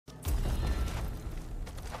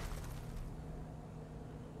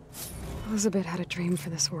Elizabeth had a dream for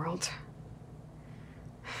this world.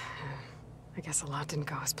 I guess a lot didn't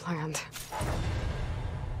go as planned.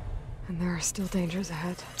 And there are still dangers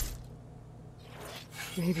ahead.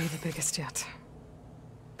 Maybe the biggest yet.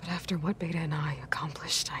 But after what Beta and I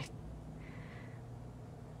accomplished, I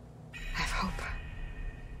have hope.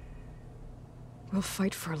 We'll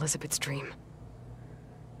fight for Elizabeth's dream.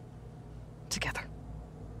 Together.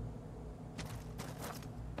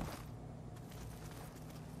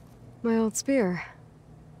 My old spear.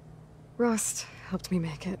 Rust helped me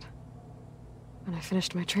make it. When I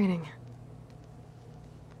finished my training.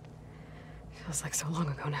 Feels like so long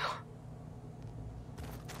ago now.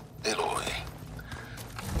 Aloy,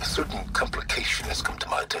 a certain complication has come to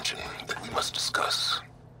my attention that we must discuss.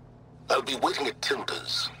 I'll be waiting at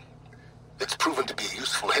Tilda's. It's proven to be a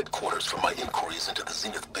useful headquarters for my inquiries into the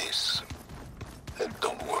Zenith base. And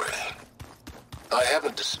don't worry, I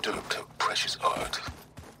haven't disturbed her precious art.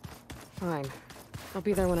 Fine. I'll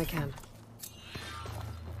be there when I can.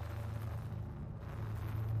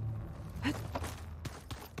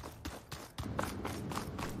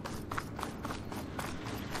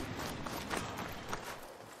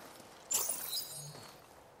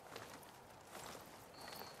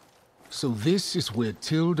 So this is where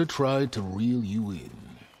Tilda tried to reel you in.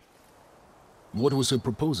 What was her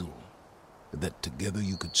proposal? That together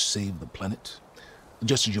you could save the planet?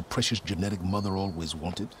 Just as your precious genetic mother always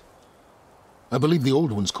wanted? I believe the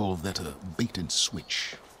old ones call that a bait and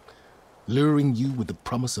switch. Luring you with the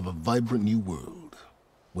promise of a vibrant new world.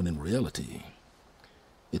 When in reality,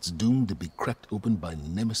 it's doomed to be cracked open by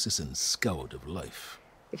nemesis and scoured of life.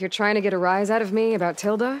 If you're trying to get a rise out of me about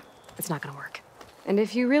Tilda, it's not gonna work. And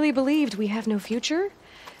if you really believed we have no future,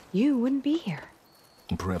 you wouldn't be here.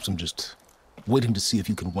 And perhaps I'm just waiting to see if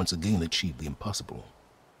you can once again achieve the impossible.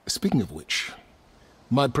 Speaking of which,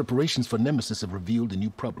 my preparations for Nemesis have revealed a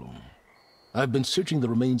new problem. I've been searching the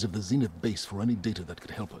remains of the Zenith base for any data that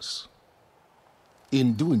could help us.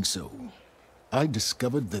 In doing so, I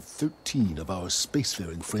discovered that 13 of our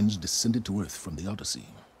spacefaring friends descended to Earth from the Odyssey.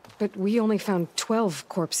 But we only found 12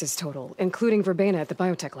 corpses total, including Verbena at the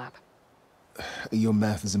biotech lab. Your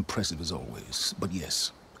math is impressive as always, but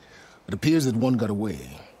yes. It appears that one got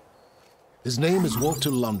away. His name is Walter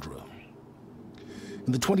Londra.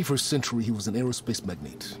 In the 21st century, he was an aerospace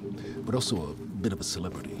magnate, but also a bit of a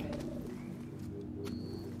celebrity.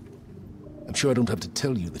 I'm sure I don't have to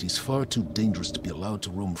tell you that he's far too dangerous to be allowed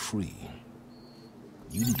to roam free.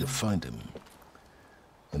 You need to find him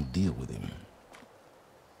and deal with him.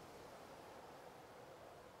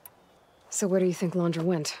 So where do you think Londra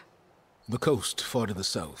went? The coast, far to the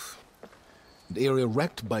south. An area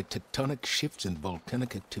racked by tectonic shifts and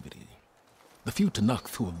volcanic activity. The few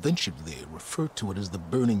Tanakh who have ventured there refer to it as the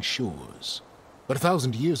Burning Shores. But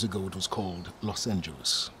 1,000 years ago it was called Los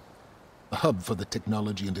Angeles, a hub for the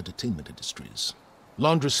technology and entertainment industries.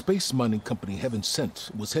 Londra's space mining company, Heaven Sent,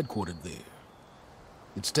 was headquartered there.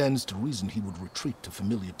 It stands to reason he would retreat to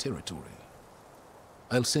familiar territory.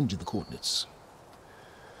 I'll send you the coordinates.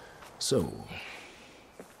 So,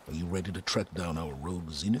 are you ready to track down our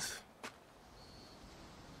rogue Zenith?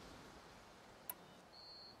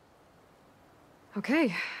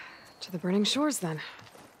 Okay, to the Burning Shores then.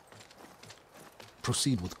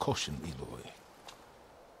 Proceed with caution, Aloy.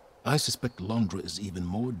 I suspect Londra is even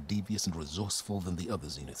more devious and resourceful than the other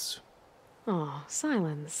Zeniths. Aw,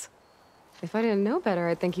 Silence. If I didn't know better,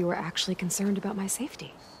 I'd think you were actually concerned about my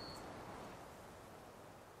safety.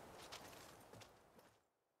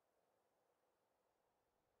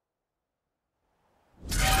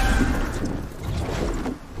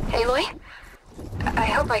 Aloy? I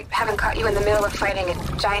hope I haven't caught you in the middle of fighting a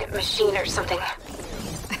giant machine or something.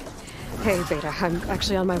 Hey, Beta, I'm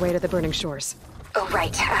actually on my way to the Burning Shores. Oh,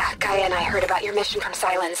 right. Gaia and I heard about your mission from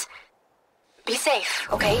Silence. Be safe,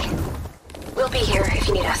 okay? We'll be here if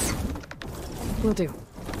you need us. Will do.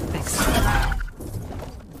 Thanks.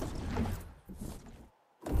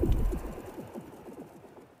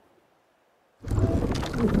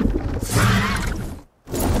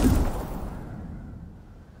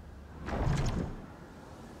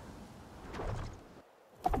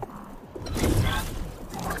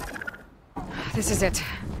 This is it.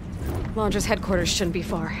 Londra's headquarters shouldn't be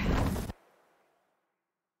far.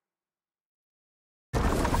 That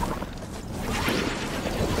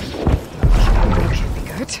can't be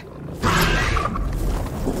good.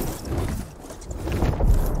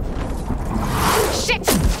 Shit!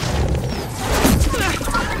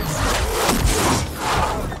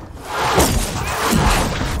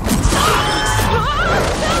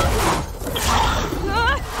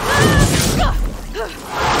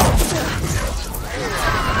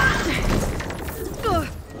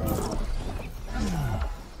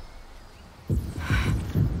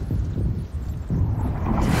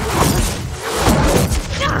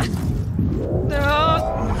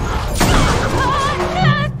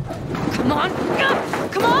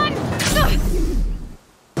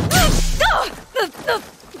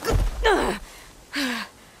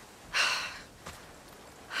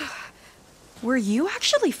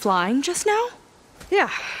 actually flying just now? Yeah,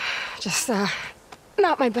 just,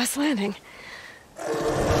 not my best landing.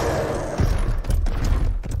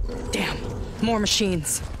 Damn, more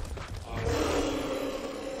machines.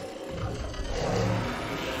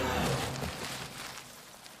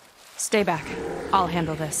 Stay back. I'll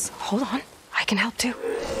handle this. Hold on, I can help too.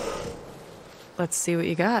 Let's see what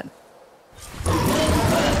you got.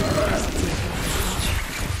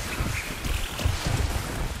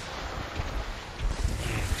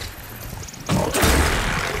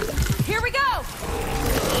 Here we go!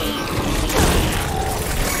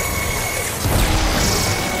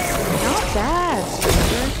 Not bad.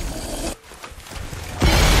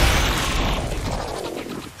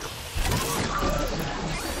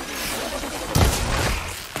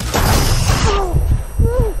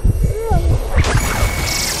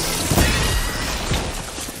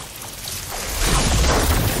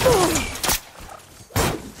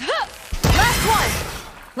 Last one!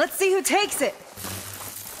 Let's see who takes it.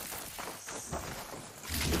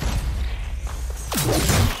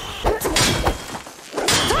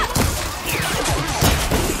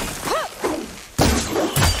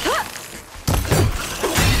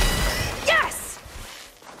 Yes!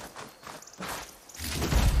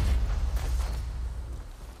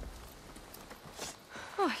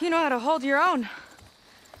 Oh, you know how to hold your own.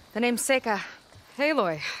 The name's Seika.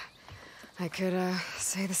 Aloy, I could,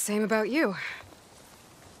 say the same about you.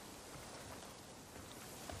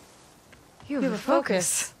 You have a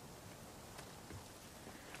focus.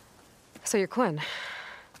 So you're Quinn.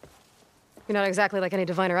 You're not exactly like any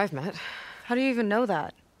diviner I've met. How do you even know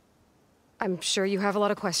that? I'm sure you have a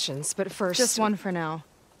lot of questions, but first... Just one for now.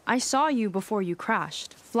 I saw you before you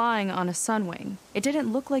crashed, flying on a sunwing. It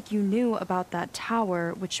didn't look like you knew about that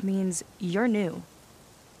tower, which means you're new.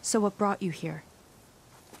 So what brought you here?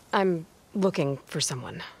 I'm looking for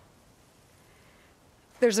someone.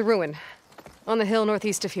 There's a ruin. On the hill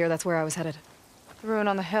northeast of here, that's where I was headed. The ruin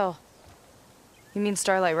on the hill. You mean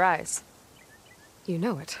Starlight Rise? You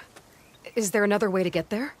know it. Is there another way to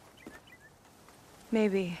get there?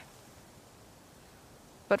 Maybe.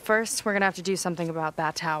 But first, we're gonna have to do something about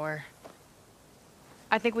that tower.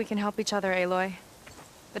 I think we can help each other, Aloy.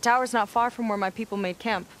 The tower's not far from where my people made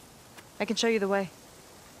camp. I can show you the way.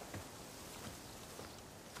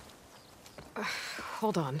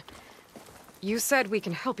 Hold on. You said we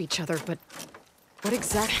can help each other, but what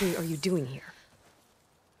exactly are you doing here?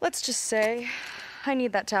 Let's just say, I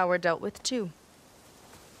need that tower dealt with too.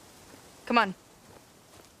 Come on.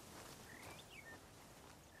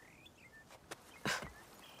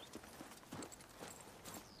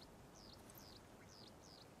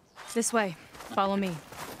 This way. Follow me.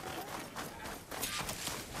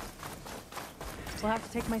 We'll have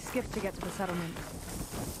to take my skiff to get to the settlement.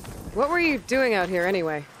 What were you doing out here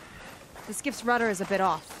anyway? The skiff's rudder is a bit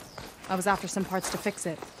off. I was after some parts to fix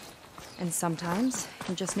it. And sometimes,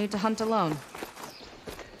 you just need to hunt alone.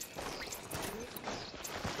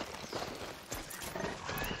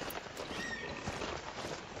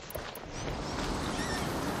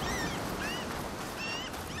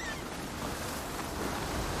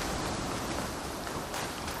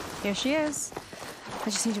 Here she is. I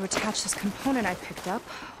just need to attach this component I picked up.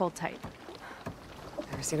 Hold tight.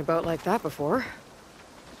 Never seen a boat like that before.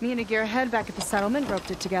 Me and a gearhead back at the settlement roped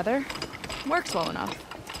it together. Works well enough.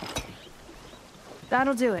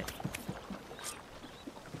 That'll do it.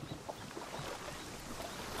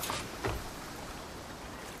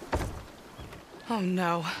 Oh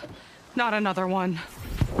no, not another one.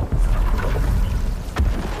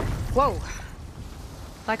 Whoa.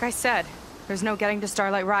 Like I said, there's no getting to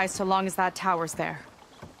Starlight Rise so long as that tower's there.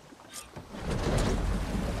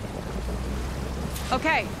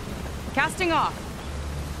 Okay, casting off.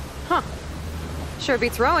 Huh. Sure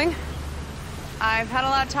beats rowing. I've had a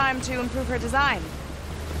lot of time to improve her design.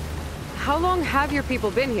 How long have your people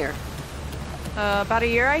been here? About a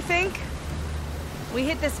year, I think. We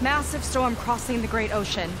hit this massive storm crossing the Great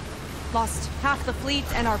Ocean. Lost half the fleet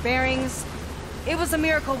and our bearings. It was a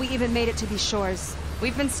miracle we even made it to these shores.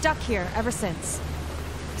 We've been stuck here ever since.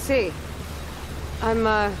 See.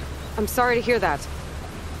 I'm sorry to hear that.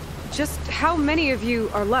 Just how many of you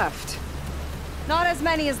are left? Not as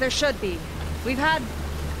many as there should be. We've had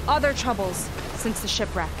other troubles since the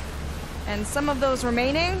shipwreck. And some of those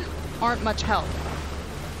remaining aren't much help.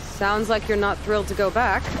 Sounds like you're not thrilled to go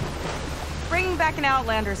back. Bringing back an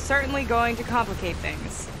Outlander is certainly going to complicate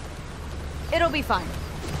things. It'll be fine.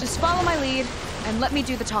 Just follow my lead and let me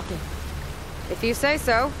do the talking. If you say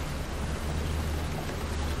so.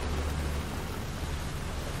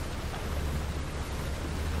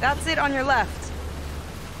 That's it on your left.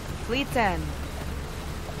 Fleet's End.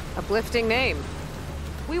 Uplifting name.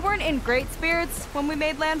 We weren't in great spirits when we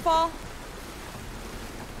made landfall.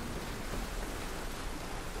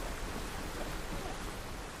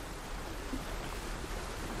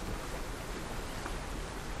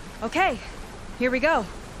 Okay, here we go.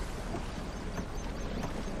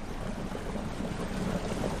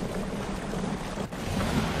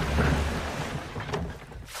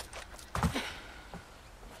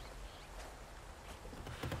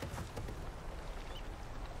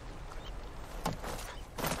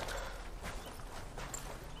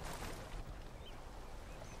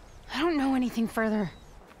 I don't know anything further.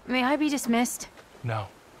 May I be dismissed? No.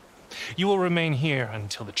 You will remain here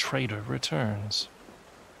until the traitor returns.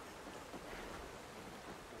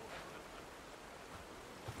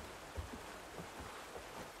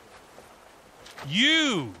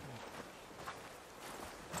 You!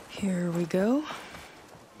 Here we go.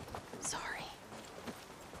 Sorry.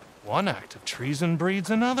 One act of treason breeds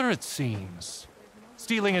another, it seems.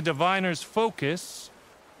 Stealing a diviner's focus,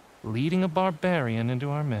 leading a barbarian into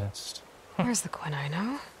our midst. Where's the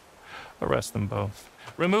quinino? Arrest them both.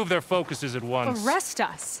 Remove their focuses at once. Arrest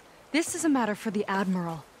us! This is a matter for the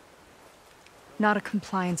Admiral, not a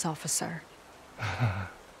compliance officer.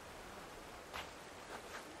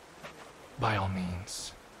 By all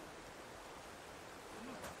means.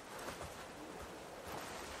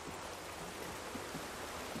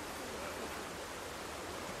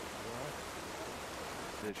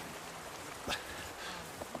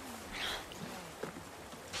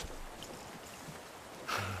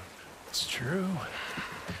 It's true.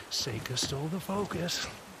 Seika stole the focus.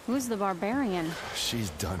 Who's the barbarian? She's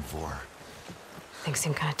done for. Things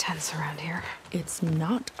seem kind of tense around here. It's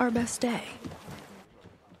not our best day.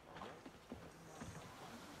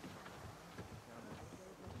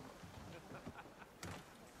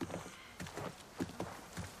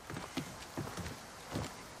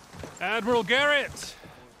 Admiral Garrett!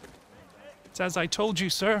 It's as I told you,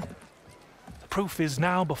 sir. The proof is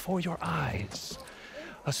now before your eyes.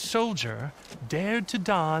 A soldier dared to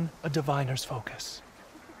don a diviner's focus.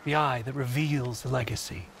 The eye that reveals the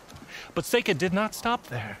legacy. But Seika did not stop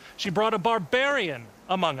there. She brought a barbarian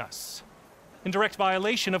among us. In direct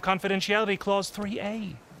violation of Confidentiality Clause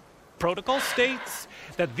 3A. Protocol states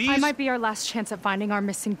that these... I might be our last chance at finding our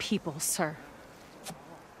missing people, sir.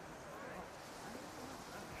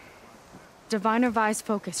 Diviner Vi's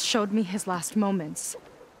focus showed me his last moments.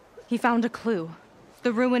 He found a clue.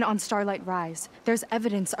 The ruin on Starlight Rise. There's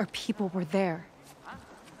evidence our people were there.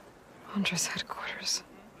 Hunter's headquarters.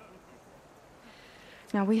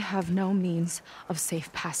 Now we have no means of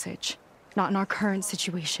safe passage. Not in our current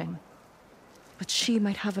situation. But she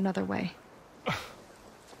might have another way.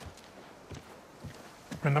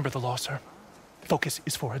 Remember the law, sir. Focus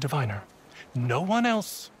is for a diviner. No one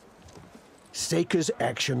else. Seika's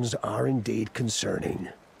actions are indeed concerning.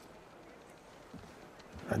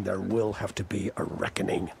 And there will have to be a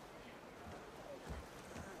reckoning.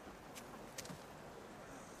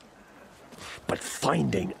 But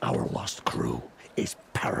finding our lost crew is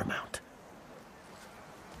paramount.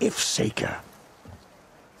 If Seika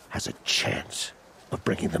has a chance of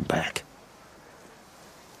bringing them back,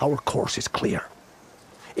 our course is clear.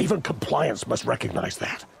 Even compliance must recognize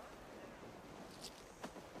that.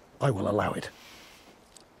 I will allow it.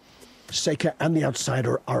 Seika and the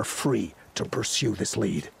Outsider are free to pursue this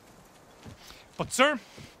lead. But, sir,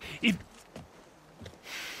 if...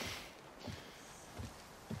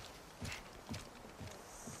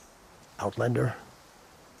 Outlander,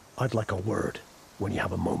 I'd like a word when you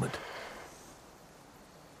have a moment.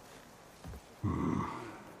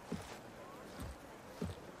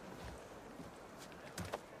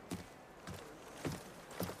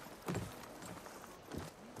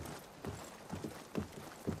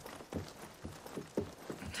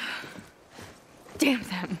 Damn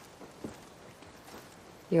them.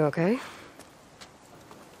 You okay?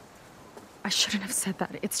 I shouldn't have said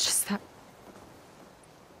that. It's just that...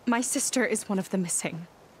 my sister is one of the missing.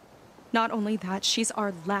 Not only that, she's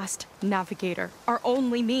our last navigator. Our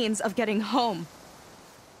only means of getting home.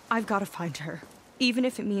 I've got to find her. Even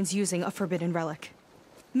if it means using a forbidden relic.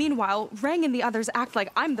 Meanwhile, Rang and the others act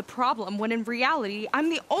like I'm the problem, when in reality,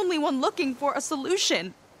 I'm the only one looking for a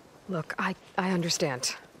solution. Look, I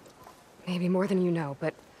understand. Maybe more than you know,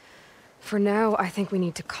 but for now, I think we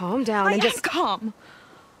need to calm down and just... calm.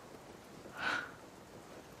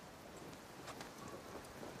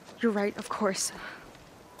 You're right, of course.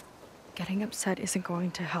 Getting upset isn't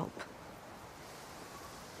going to help.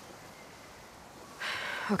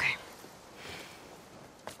 Okay.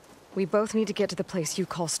 We both need to get to the place you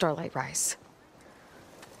call Starlight Rise.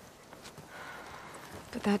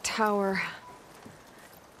 But that tower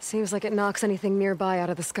Seems like it knocks anything nearby out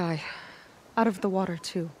of the sky. Out of the water,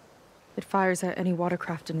 too. It fires at any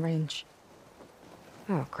watercraft in range.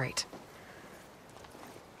 Oh, great.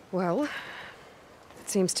 Well, it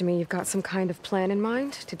seems to me you've got some kind of plan in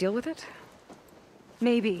mind to deal with it.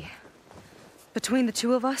 Maybe. Between the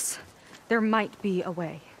two of us, there might be a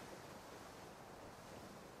way.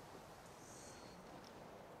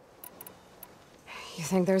 You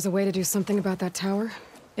think there's a way to do something about that tower?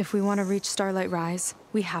 If we want to reach Starlight Rise,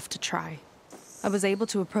 we have to try. I was able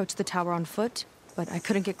to approach the tower on foot, but I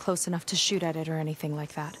couldn't get close enough to shoot at it or anything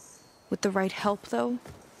like that. With the right help, though...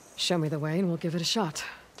 Show me the way and we'll give it a shot.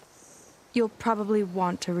 You'll probably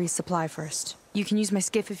want to resupply first. You can use my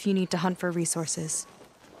skiff if you need to hunt for resources.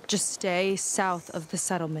 Just stay south of the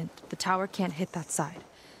settlement. The tower can't hit that side.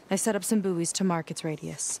 I set up some buoys to mark its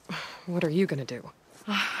radius. What are you gonna do?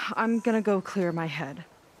 I'm gonna go clear my head.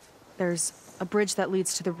 There's a bridge that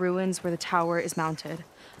leads to the ruins where the tower is mounted.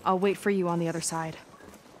 I'll wait for you on the other side.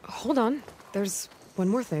 Hold on. There's one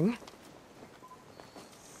more thing.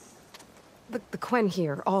 The Quen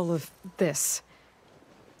here, all of this.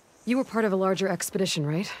 You were part of a larger expedition,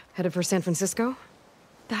 right? Headed for San Francisco?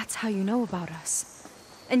 That's how you know about us.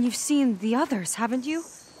 And you've seen the others, haven't you?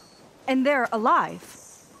 And they're alive.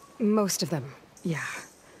 Most of them, yeah.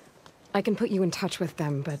 I can put you in touch with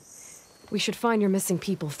them, but we should find your missing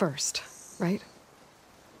people first, right?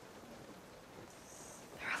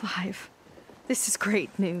 They're alive. This is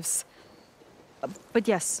great news. But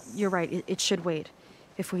yes, you're right, it should wait.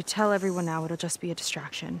 If we tell everyone now, it'll just be a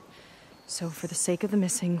distraction. So for the sake of the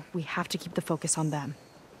missing, we have to keep the focus on them.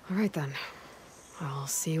 All right then. I'll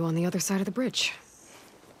see you on the other side of the bridge.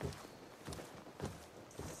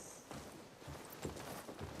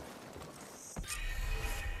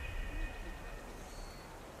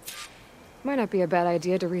 Might not be a bad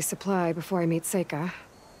idea to resupply before I meet Seika.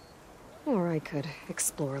 Or I could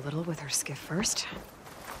explore a little with her skiff first.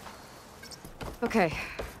 Okay,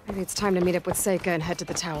 maybe it's time to meet up with Seika and head to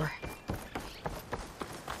the tower.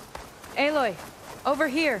 Aloy, over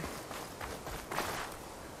here.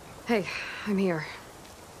 Hey, I'm here.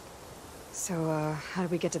 So, how do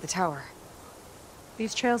we get to the tower?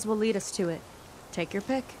 These trails will lead us to it. Take your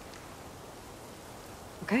pick.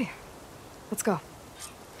 Okay, let's go.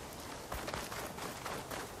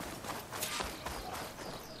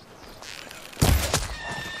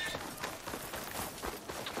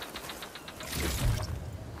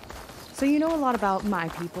 So you know a lot about my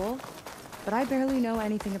people, but I barely know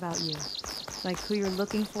anything about you. Like who you're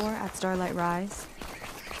looking for at Starlight Rise.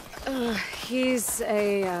 He's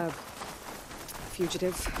a,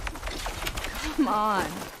 fugitive. Come on.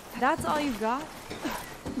 That's all you got?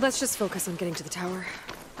 Let's just focus on getting to the tower.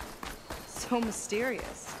 So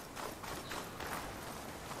mysterious.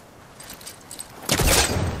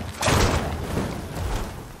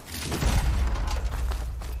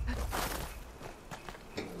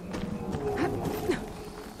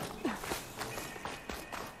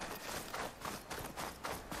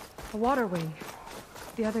 A water wing.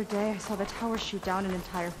 The other day, I saw the tower shoot down an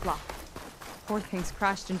entire flock. Poor things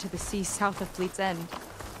crashed into the sea south of Fleet's End.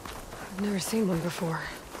 I've never seen one before.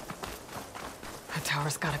 That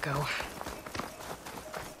tower's gotta go.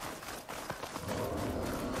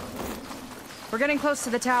 We're getting close to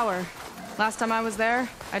the tower. Last time I was there,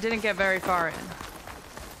 I didn't get very far in.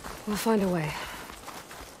 We'll find a way.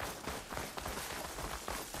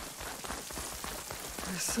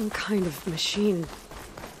 There's some kind of machine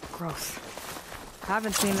growth.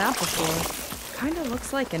 Haven't seen that before. Kinda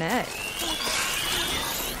looks like an egg.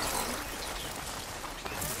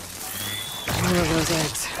 One of those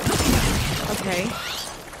eggs. Okay.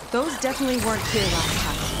 Those definitely weren't here last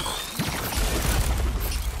time.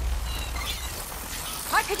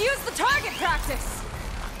 I could use the target practice!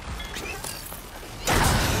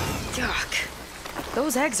 Yuck.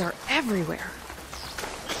 Those eggs are everywhere.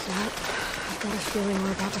 Well, I've got a feeling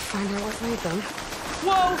we're about to find out what made them.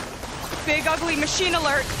 Whoa! Big ugly machine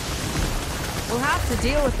alert! We'll have to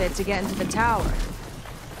deal with it to get into the tower.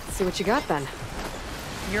 Let's see what you got then.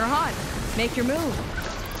 You're on. Make your move.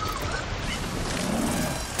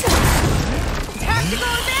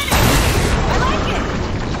 Tactical advantage! I like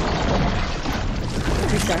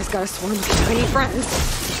it! These guys got a swarm of tiny friends.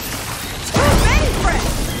 Too many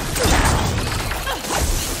friends!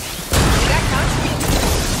 That counts.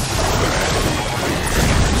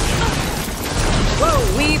 Whoa,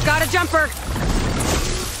 we've got a jumper!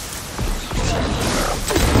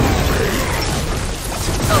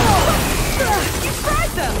 You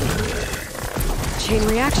fried them! Chain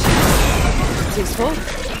reaction. Useful.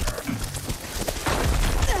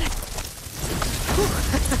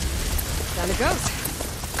 Down it goes.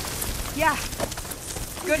 Yeah.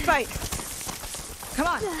 Good fight. Come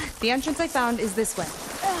on. The entrance I found is this way.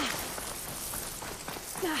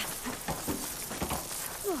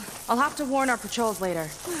 I'll have to warn our patrols later.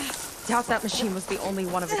 Doubt that machine was the only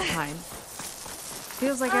one of its kind.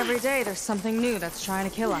 Feels like every day there's something new that's trying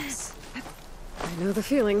to kill us. I know the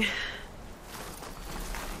feeling.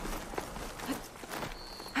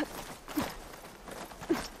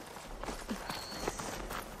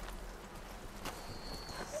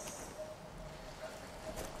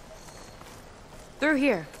 Through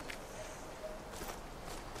here.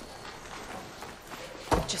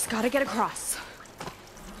 Just gotta get across.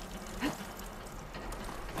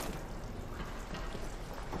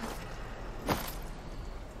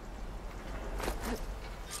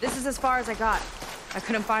 This is as far as I got. I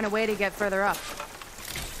couldn't find a way to get further up.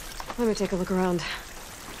 Let me take a look around.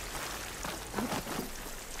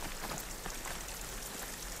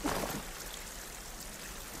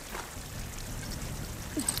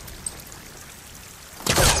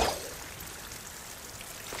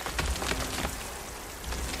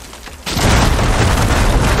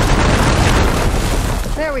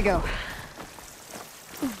 There we go.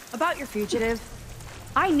 About your fugitive,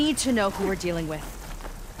 I need to know who we're dealing with.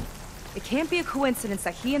 It can't be a coincidence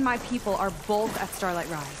that he and my people are both at Starlight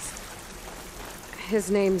Rise. His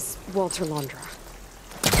name's Walter Londra.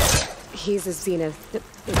 He's a Zenith.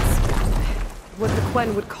 It's what the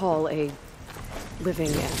Quen would call a living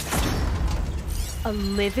ancestor. A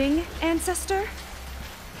living ancestor?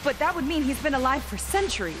 But that would mean he's been alive for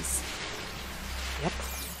centuries. Yep.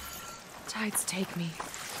 Tides take me.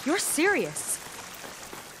 You're serious.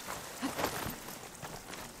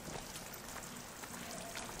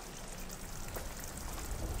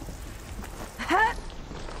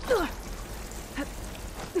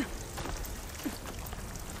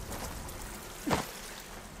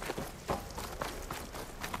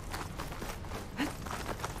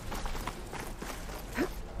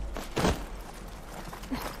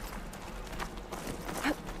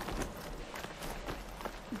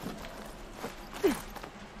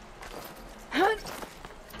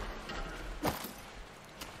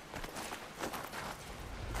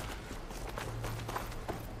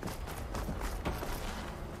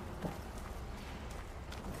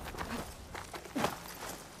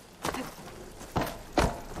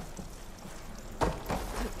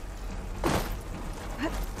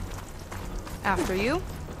 After you.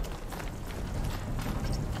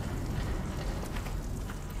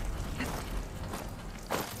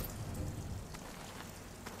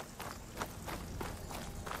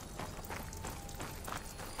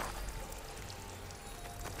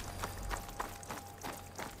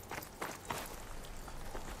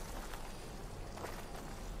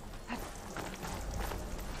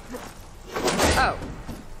 Oh.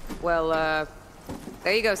 Well,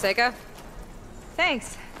 there you go, Seika.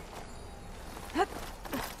 Thanks.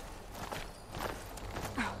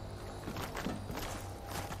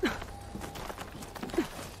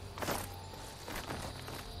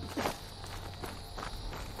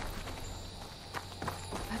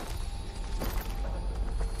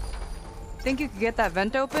 Think you could get that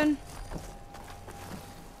vent open?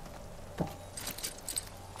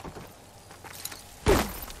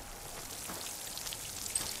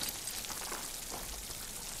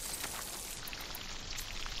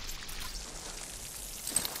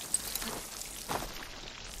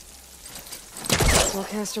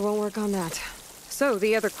 Spellcaster won't work on that. So,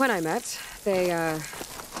 the other Quen I met, they,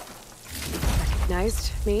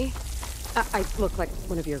 recognized me. I look like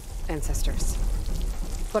one of your ancestors.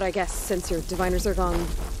 But I guess since your diviners are gone,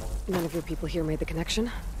 none of your people here made the connection.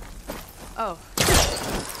 Oh.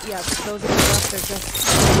 Yeah, those of the rest are just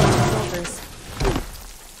soldiers.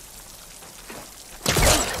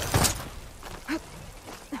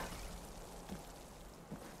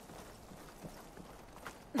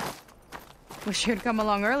 Wish you'd come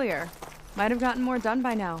along earlier. Might have gotten more done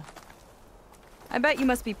by now. I bet you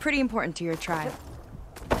must be pretty important to your tribe.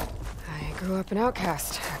 I grew up an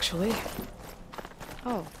outcast, actually.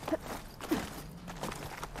 Oh.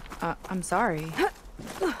 I'm sorry.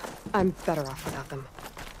 I'm better off without them.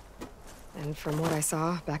 And from what I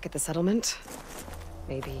saw back at the settlement,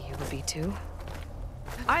 maybe you would be too.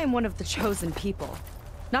 I am one of the chosen people.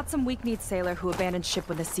 Not some weak-kneed sailor who abandons ship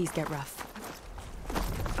when the seas get rough.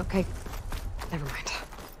 Okay, never mind.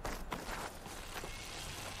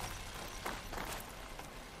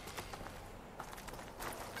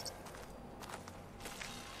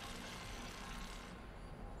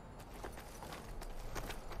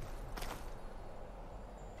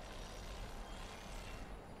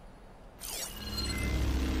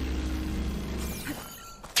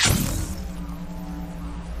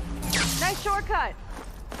 Nice shortcut.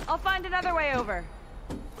 I'll find another way over.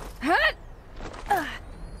 I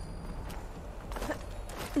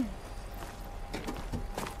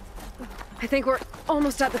think we're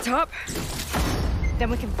almost at the top. Then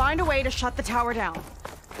we can find a way to shut the tower down.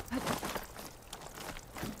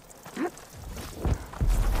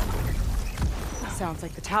 Sounds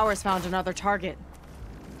like the tower's found another target.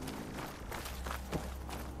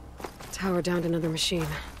 Tower downed another machine.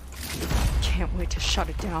 Can't wait to shut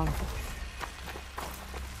it down.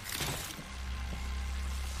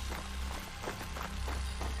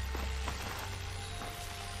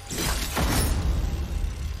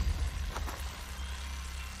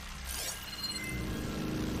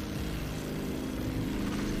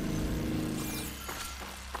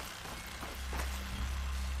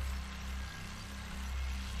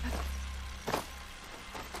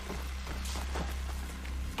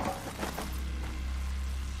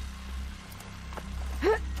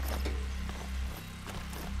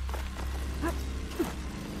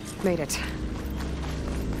 Made it.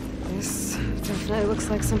 This definitely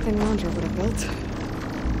looks like something Londra would have built.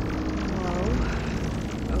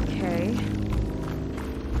 Whoa. Okay.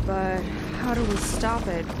 But how do we stop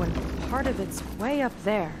it when part of it's way up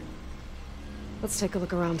there? Let's take a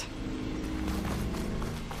look around.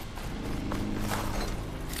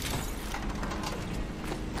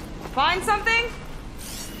 Find something?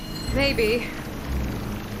 Maybe.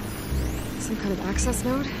 Some kind of access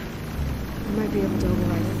node? I might be able to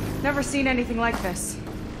override it. Never seen anything like this.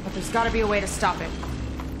 But there's gotta be a way to stop it.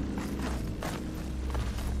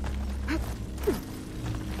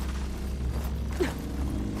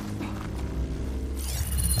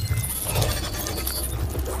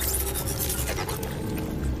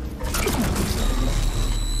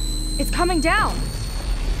 It's coming down!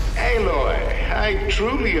 Aloy, I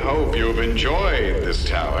truly hope you've enjoyed this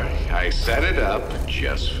tower. I set it up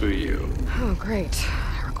just for you. Oh, great.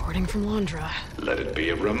 A recording from Londra. Let it be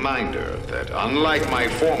a reminder that unlike my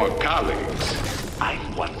former colleagues,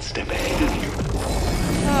 I'm one step ahead of you.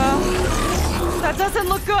 That doesn't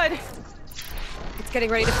look good! It's getting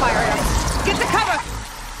ready to fire at us. Get the cover!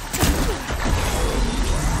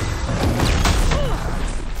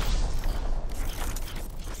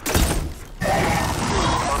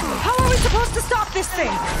 How are we supposed to stop this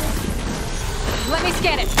thing? Let me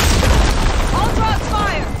scan it. I'll draw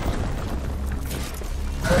fire!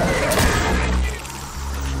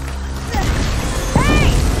 Hey!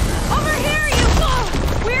 Over here, you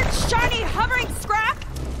weird, shiny, hovering scrap!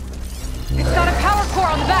 It's got a power core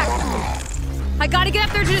on the back. I gotta get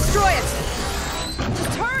up there to destroy it.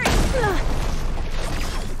 Just hurry!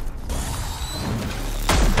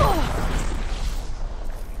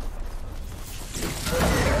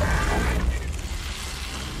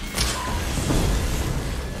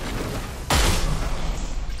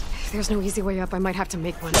 If there's no easy way up, I might have to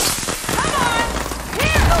make one. Come on!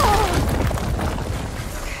 Here!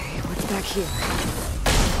 Okay, what's back here?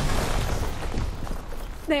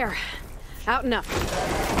 There. Out and up.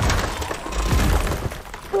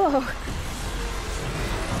 Whoa.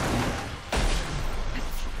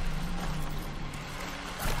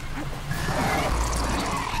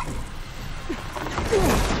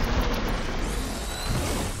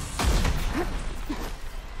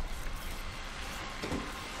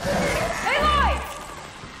 Aloy!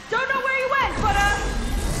 Don't know where you went, but, I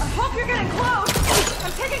hope you're getting close.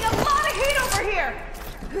 I'm taking a lot of heat over here.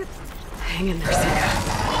 Hang in there, Sika.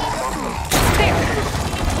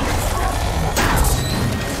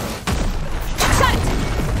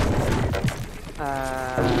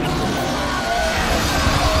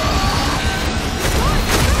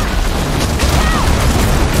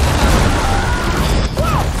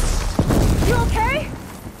 You okay?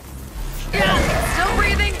 Yeah, still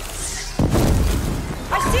breathing.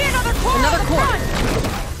 I see another core. Another on the core. front.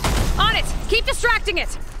 On it. Keep distracting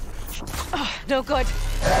it. Oh, no good.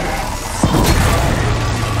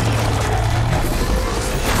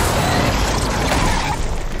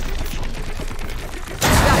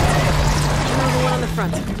 Got it. Another one on the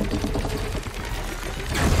front.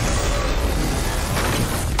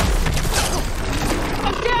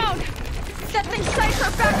 I'm down. That thing's sights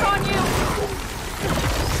are back on you.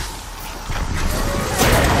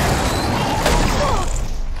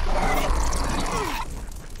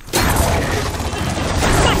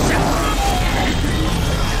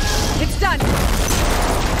 It's done.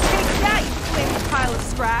 Take that, you flaming pile of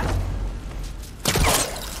scrap.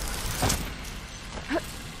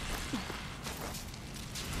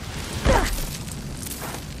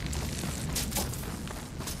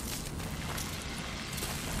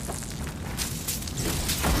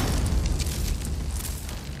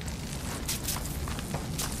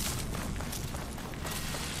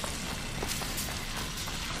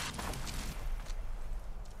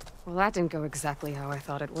 Well, that didn't go exactly how I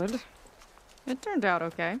thought it would. It turned out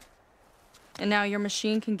okay. And now your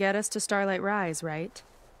machine can get us to Starlight Rise, right?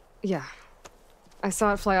 Yeah. I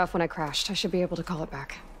saw it fly off when I crashed. I should be able to call it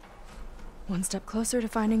back. One step closer to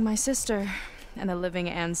finding my sister, and the living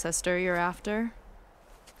ancestor you're after.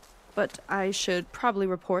 But I should probably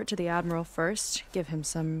report to the Admiral first, give him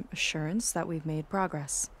some assurance that we've made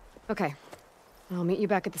progress. Okay. I'll meet you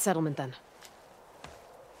back at the settlement then.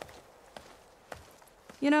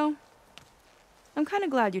 You know, I'm kind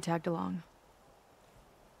of glad you tagged along.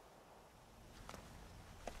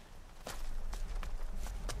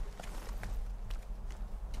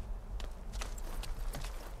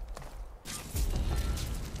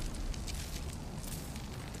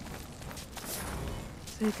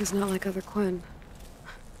 Seika's not like other Quen.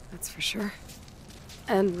 That's for sure.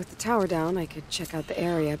 And with the tower down, I could check out the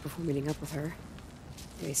area before meeting up with her.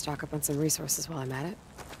 Maybe stock up on some resources while I'm at it.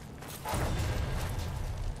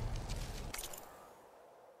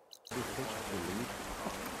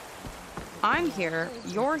 I'm here,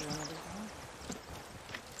 you're...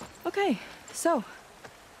 Okay, so...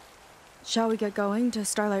 shall we get going to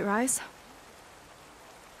Starlight Rise?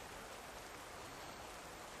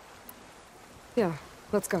 Yeah,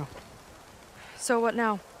 let's go. So what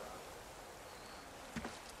now?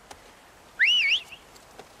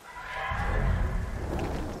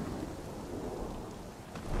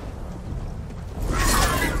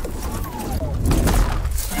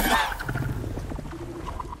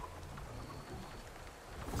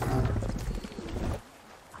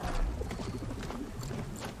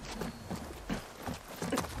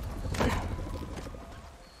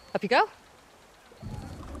 Up you go.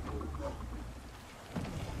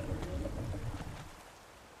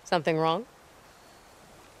 Something wrong?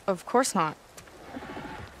 Of course not.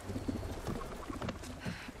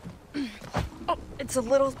 Oh, it's a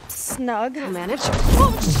little snug. I'll manage.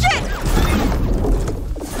 Oh, shit!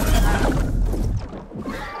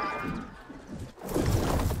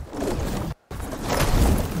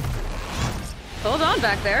 Hold on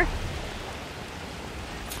back there.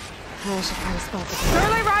 I should find a spot to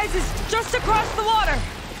Starlight Rise is just across the water.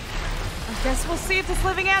 I guess we'll see if this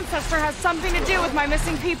living ancestor has something to do with my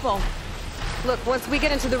missing people. Look, once we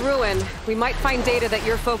get into the ruin, we might find data that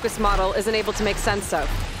your focus model isn't able to make sense of.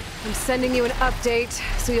 I'm sending you an update,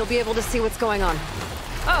 so you'll be able to see what's going on.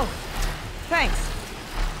 Oh, thanks.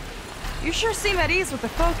 You sure seem at ease with the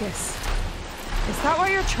focus. Is that why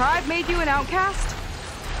your tribe made you an outcast?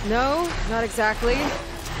 No, not exactly.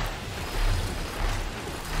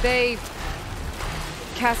 They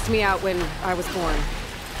cast me out when I was born. In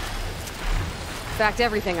fact,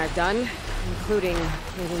 everything I've done, including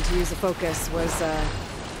needing to use a focus, was,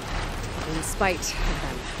 in spite of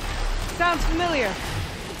them. Sounds familiar.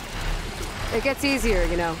 It gets easier,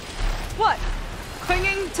 you know. What?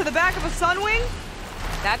 Clinging to the back of a sunwing?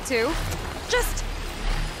 That too. Just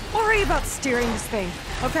worry about steering this thing,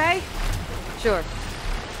 okay? Sure.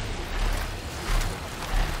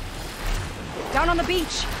 Down on the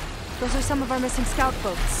beach. Those are some of our missing scout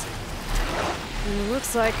boats. And it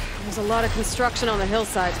looks like there's a lot of construction on the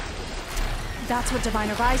hillside. That's what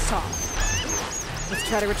Diviner Rise saw. Let's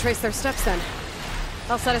try to retrace their steps then.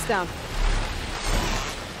 I'll set us down.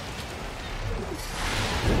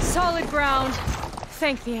 Solid ground.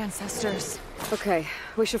 Thank the ancestors. Okay,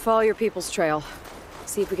 we should follow your people's trail.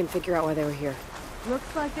 See if we can figure out why they were here.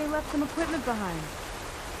 Looks like they left some equipment behind.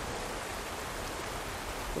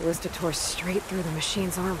 The ballista tore straight through the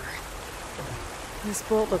machine's armor. This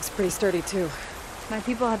bolt looks pretty sturdy too. My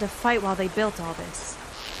people had to fight while they built all this.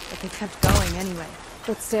 But they kept going anyway.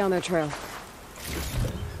 Let's stay on their trail.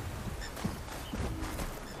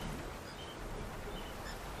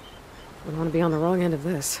 Wouldn't want to be on the wrong end of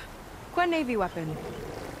this. Quen Navy weapon.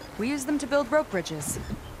 We use them to build rope bridges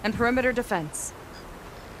and perimeter defense.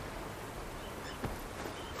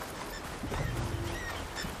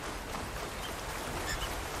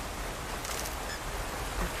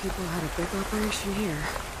 People had a big operation here.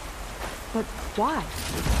 But why?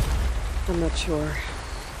 I'm not sure.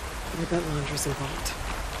 I bet Londra's involved.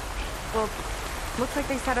 Well, looks like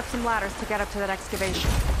they set up some ladders to get up to that excavation.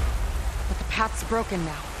 But the path's broken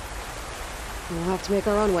now. We'll have to make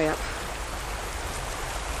our own way up.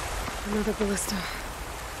 Another ballista.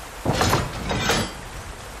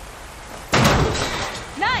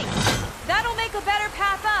 Nice! That'll make a better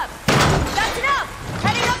path up! That's enough!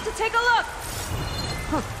 Heading up to take a look!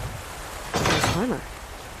 Huh. Nice climber.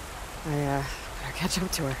 I, better catch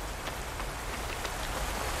up to her.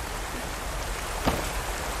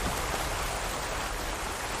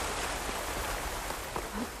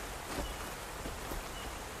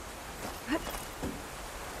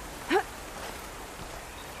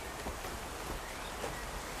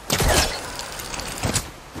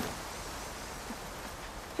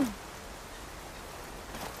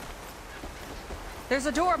 There's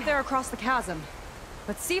a door up there across the chasm.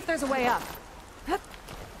 Let's see if there's a way up.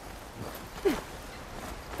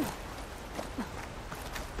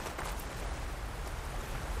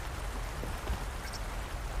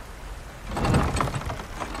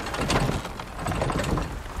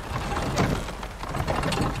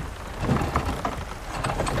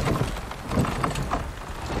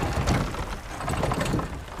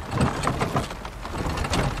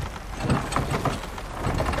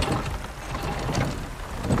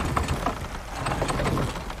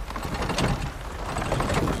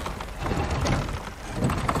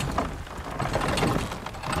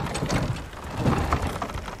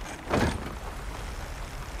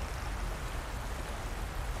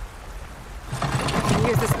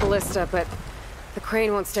 Ballista, but the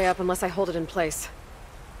crane won't stay up unless I hold it in place.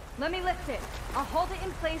 Let me lift it. I'll hold it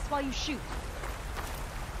in place while you shoot.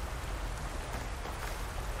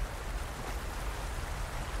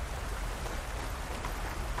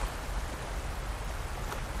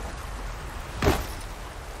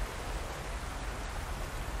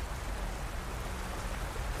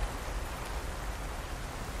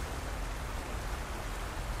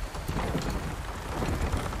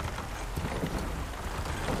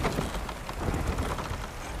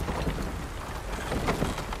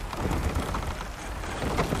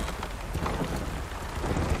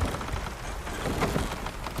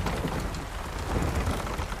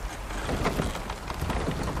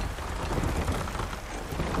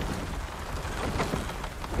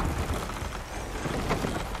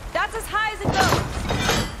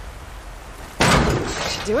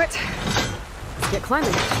 Do it. Let's get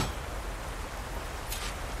climbing.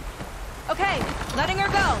 Okay, letting her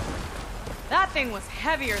go. That thing was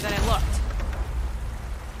heavier than it looked.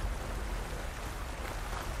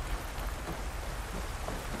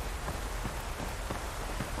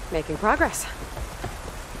 Making progress.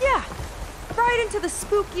 Yeah, right into the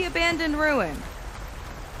spooky abandoned ruin.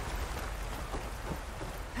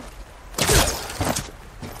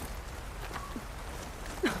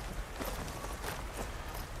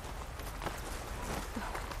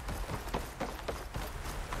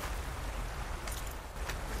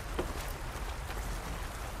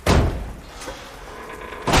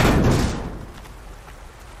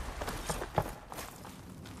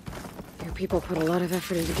 People put a lot of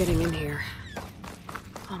effort into getting in here.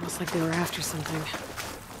 Almost like they were after something.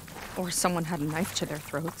 Or someone had a knife to their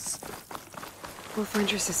throats. We'll find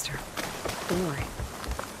your sister. Don't worry.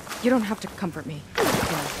 You don't have to comfort me.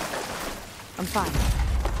 I'm fine.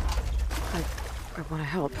 I want to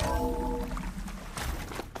help.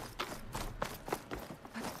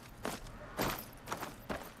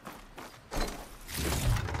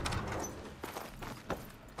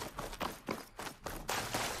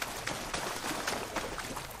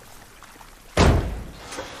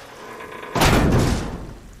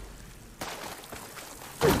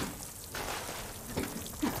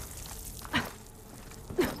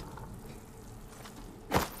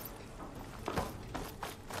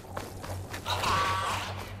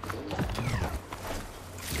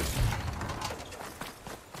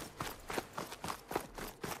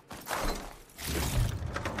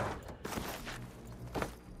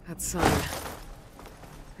 That sign.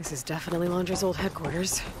 This is definitely Londra's old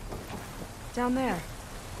headquarters. Down there.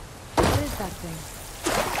 What is that thing?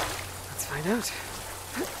 Let's find out.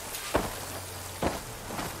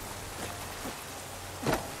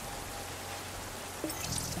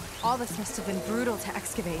 All this must have been brutal to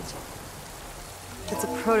excavate. It's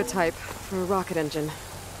a prototype for a rocket engine.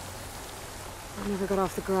 It never got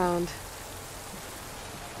off the ground.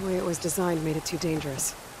 The way it was designed made it too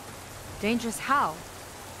dangerous. Dangerous how?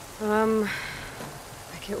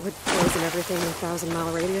 Like it would poison everything in a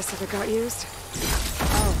 1,000-mile radius if it got used.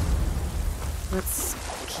 Oh. Let's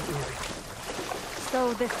keep moving.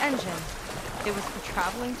 So this engine, it was for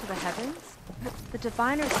traveling to the heavens? The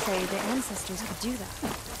diviners say the ancestors could do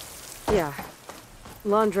that. Yeah.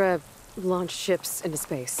 Londra launched ships into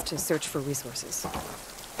space to search for resources.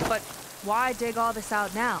 But why dig all this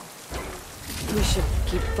out now? We should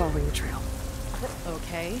keep following the trail.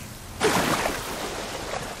 Okay.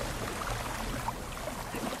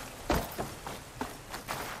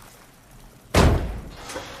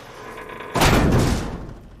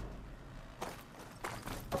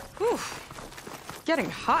 Whew. Getting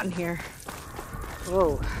hot in here.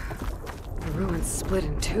 Whoa. The ruins split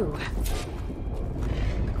in two.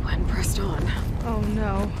 Gwen pressed on. Oh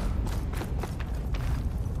no.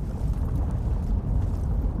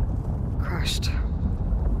 Crushed.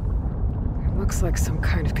 It looks like some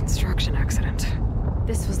kind of construction accident.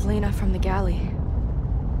 This was Lena from the galley.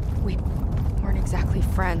 We weren't exactly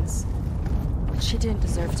friends, but she didn't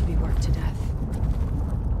deserve to be worked to death.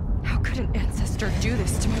 could an ancestor do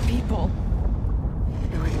this to my people?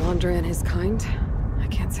 Knowing Laundry and his kind, I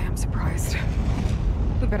can't say I'm surprised.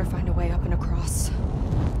 We better find a way up and across.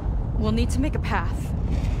 We'll need to make a path.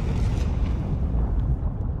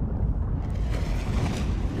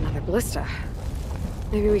 Another ballista.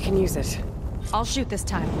 Maybe we can use it. I'll shoot this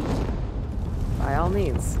time. By all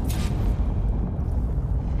means.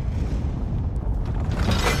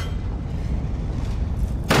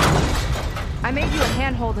 I made you a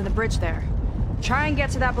handhold in the bridge there. Try and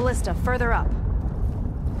get to that ballista further up.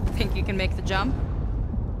 Think you can make the jump?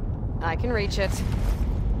 I can reach it.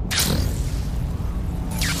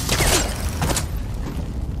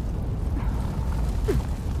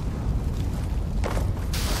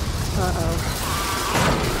 Uh-oh.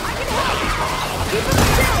 I can help! Keep him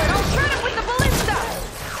still and I'll shred him with the ballista!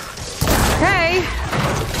 Okay.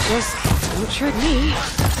 Just don't shred me.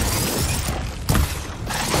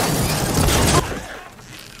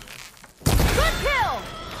 Good kill!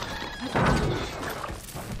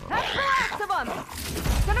 That's the last of them!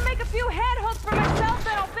 Gonna make a few hand hooks for myself,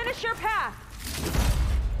 then I'll finish your path.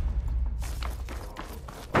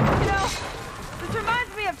 You know, this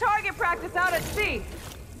reminds me of target practice out at sea.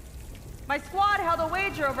 My squad held a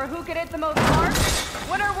wager over who could hit the most marks.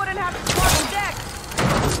 Winner wouldn't have to squat the deck.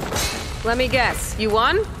 Let me guess. You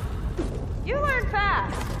won? You learn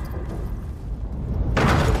fast.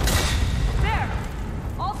 There.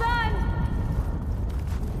 All done.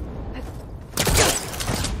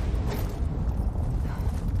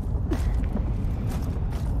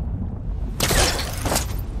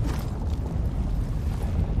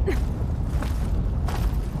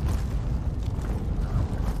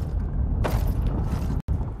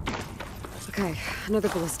 Okay, another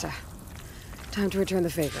ballista. Time to return the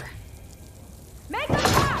favor. Make a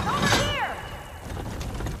path over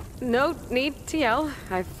here! No need to yell.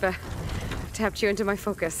 I've tapped you into my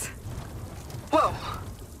focus. Whoa.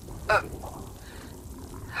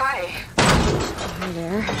 Hi. Hi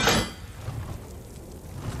there.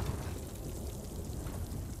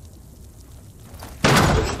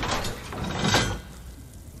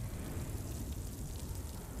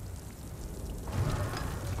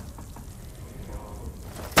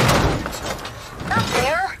 Not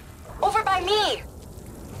there. Over by me.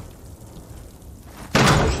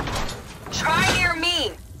 Try near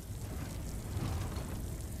me.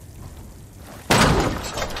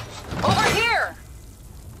 Over here.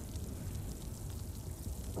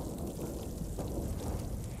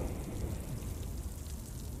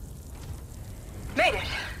 Made it.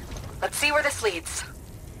 Let's see where this leads.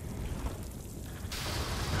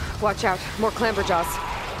 Watch out. More clamberjaws.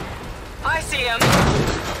 I see him.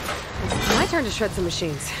 It's my turn to shred some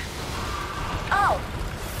machines. Oh,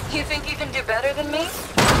 you think you can do better than me?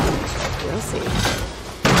 We'll see.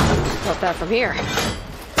 Felt that from here.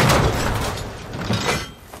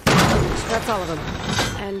 That's all of them.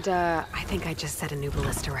 And, I think I just set a new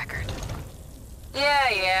ballista record.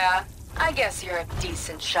 Yeah. I guess you're a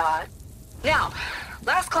decent shot. Now,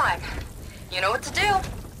 last climb. You know what to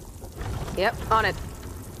do. Yep, on it.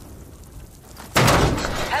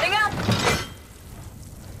 Heading up.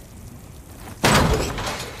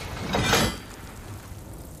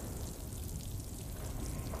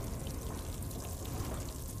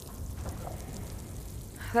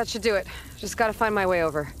 That should do it. Just gotta find my way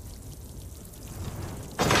over.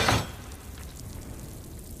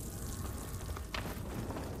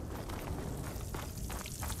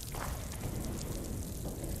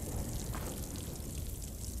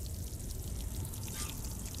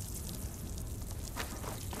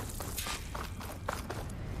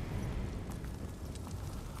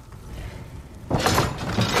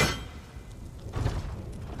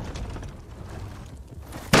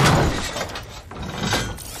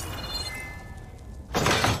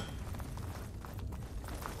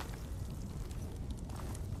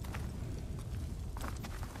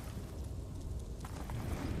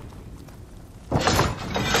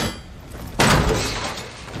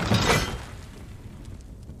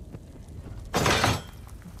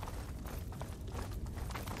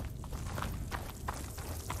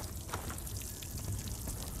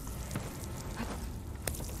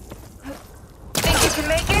 Can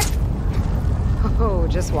make it? Oh,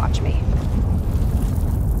 just watch me.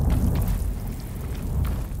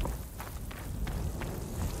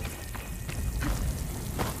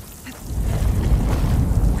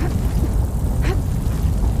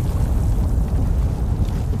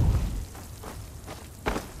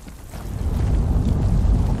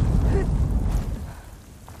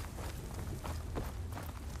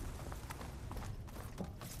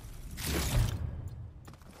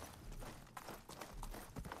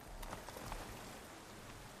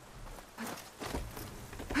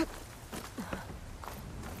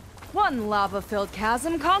 One lava-filled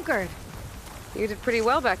chasm conquered. You did pretty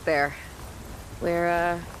well back there.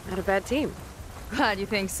 We're, not a bad team. Glad you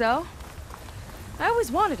think so. I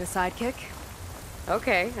always wanted a sidekick.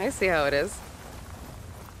 Okay, I see how it is.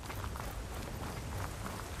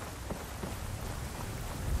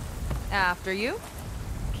 After you.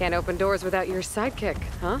 Can't open doors without your sidekick,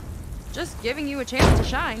 huh? Just giving you a chance to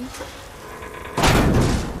shine.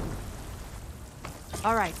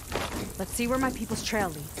 All right, let's see where my people's trail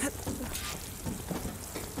leads.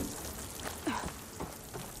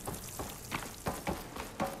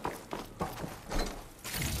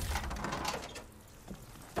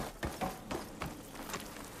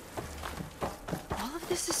 All of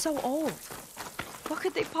this is so old. What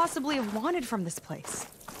could they possibly have wanted from this place?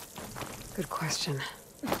 Good question.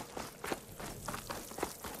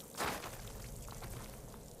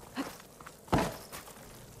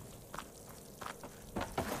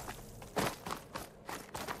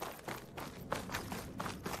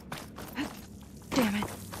 Damn it.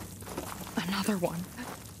 Another one.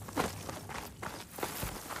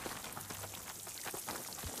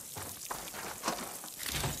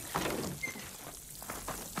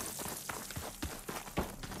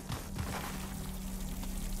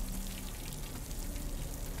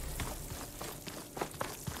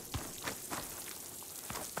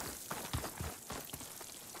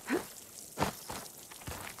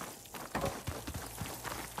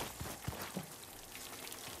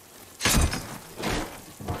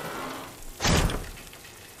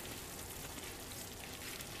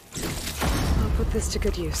 Put this to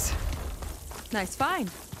good use. Nice find.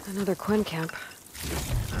 Another Quen camp.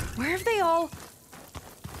 Where have they all...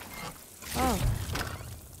 Oh.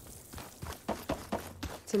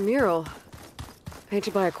 It's a mural.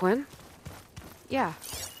 Painted by a Quen? Yeah.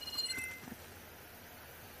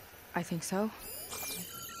 I think so.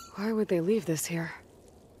 Why would they leave this here?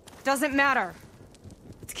 Doesn't matter.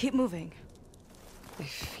 Let's keep moving.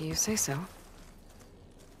 If you say so.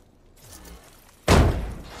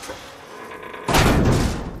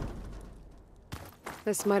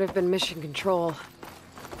 This might have been mission control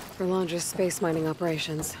for Londra's space mining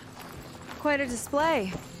operations. Quite a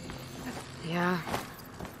display. Yeah.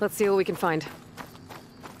 Let's see what we can find.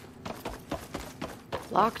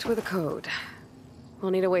 Locked with a code. We'll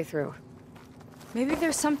need a way through. Maybe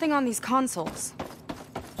there's something on these consoles.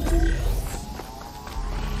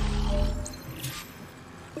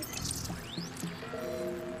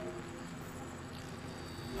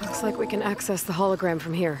 Looks like we can access the hologram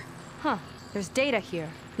from here. Huh. There's data here.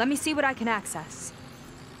 Let me see what I can access.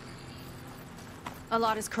 A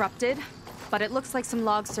lot is corrupted, but it looks like some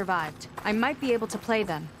logs survived. I might be able to play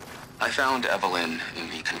them. I found Evelyn in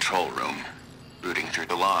the control room, rooting through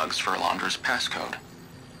the logs for Alondra's passcode.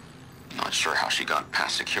 Not sure how she got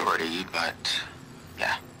past security, but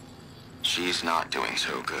yeah, she's not doing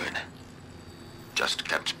so good. Just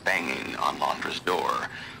kept banging on Londra's door,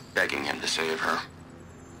 begging him to save her.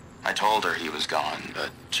 I told her he was gone,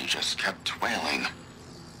 but she just kept wailing.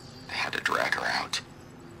 They had to drag her out.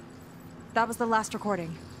 That was the last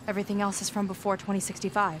recording. Everything else is from before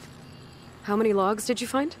 2065. How many logs did you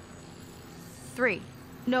find? 3.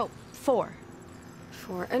 No, 4.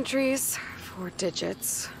 4 entries, 4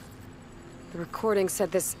 digits. The recording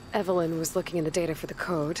said this Evelyn was looking in the data for the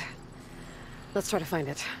code. Let's try to find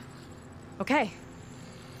it. Okay.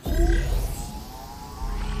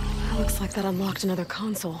 Looks like that unlocked another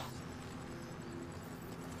console.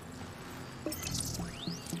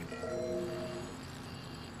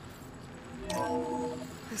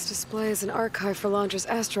 This display is an archive for Londra's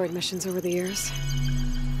asteroid missions over the years.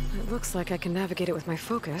 It looks like I can navigate it with my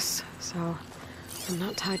focus, so I'm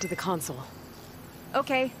not tied to the console.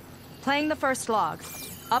 Okay. Playing the first log.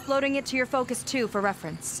 Uploading it to your Focus 2 for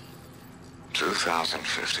reference.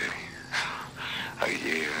 2050. A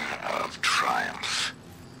year of triumph.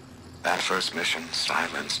 That first mission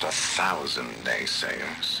silenced 1,000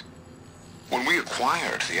 naysayers. When we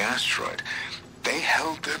acquired the asteroid, they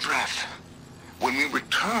held their breath. When we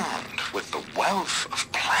returned with the wealth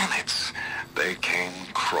of planets, they came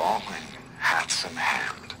crawling, hats in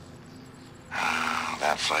hand.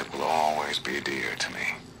 That flight will always be dear to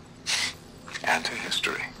me. And to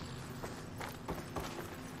history.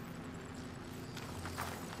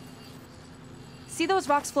 See those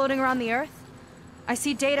rocks floating around the Earth? I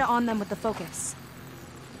see data on them with the focus.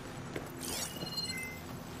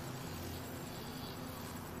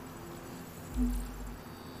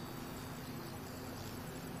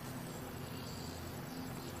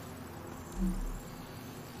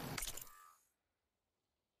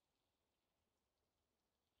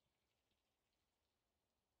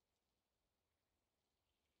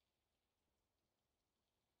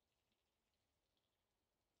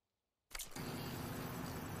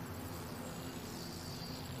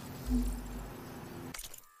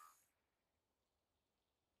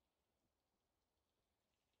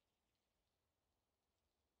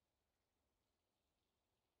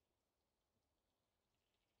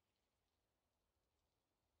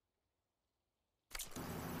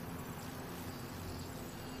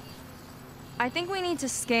 I think we need to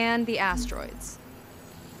scan the asteroids.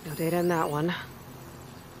 No data in that one.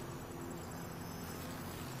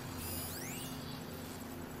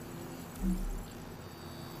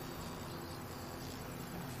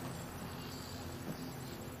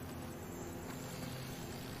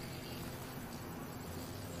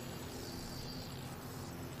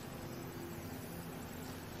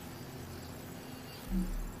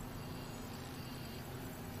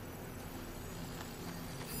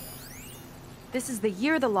 This is the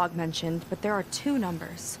year the log mentioned, but there are 2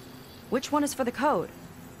 numbers. Which one is for the code?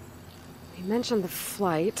 He mentioned the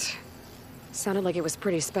flight. Sounded like it was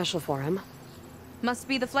pretty special for him. Must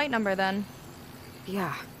be the flight number then.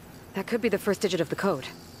 Yeah, that could be the first digit of the code.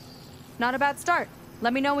 Not a bad start.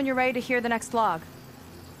 Let me know when you're ready to hear the next log.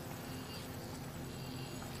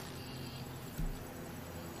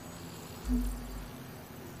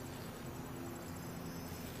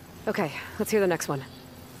 Okay, let's hear the next one.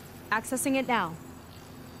 Accessing it now.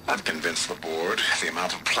 I've convinced the board the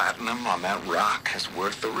amount of platinum on that rock is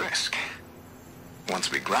worth the risk. Once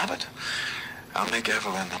we grab it, I'll make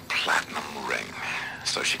Evelyn a platinum ring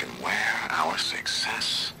so she can wear our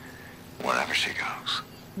success wherever she goes.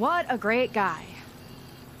 What a great guy.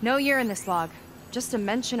 No year in this log, just a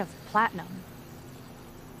mention of platinum.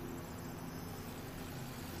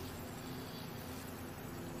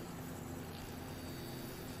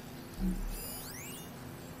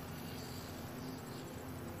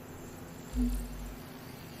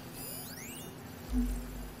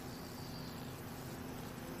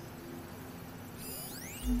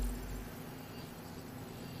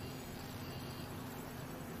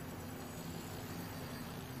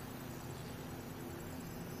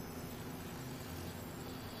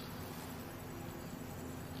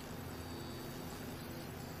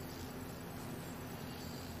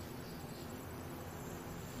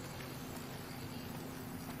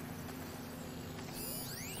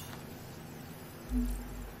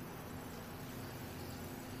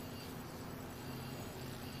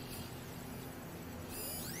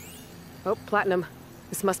 Oh, platinum.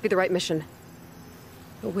 This must be the right mission.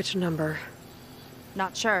 But which number?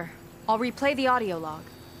 Not sure. I'll replay the audio log.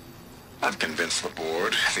 I've convinced the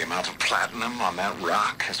board the amount of platinum on that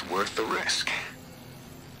rock is worth the risk.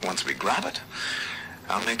 Once we grab it,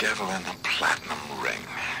 I'll make Evelyn a platinum ring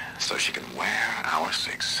so she can wear our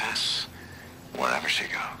success wherever she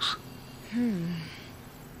goes.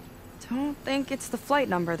 Don't think it's the flight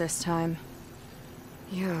number this time.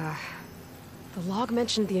 Yeah. The log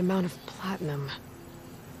mentioned the amount of platinum.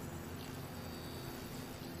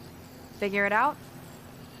 Figure it out?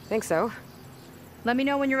 Think so. Let me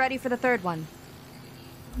know when you're ready for the third one.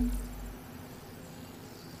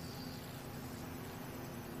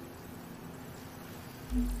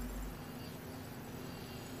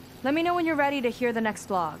 Let me know when you're ready to hear the next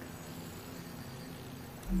log.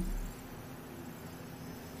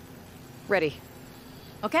 Ready.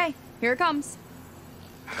 Okay, here it comes.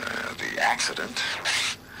 The accident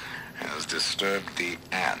has disturbed the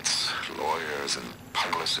ants, lawyers and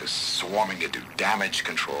publicists swarming to do damage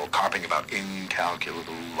control, carping about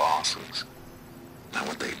incalculable losses. Now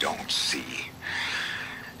what they don't see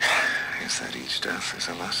is that each death is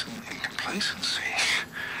a lesson in complacency,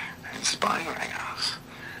 inspiring us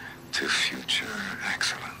to future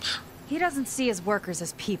excellence. He doesn't see his workers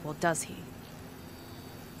as people, does he?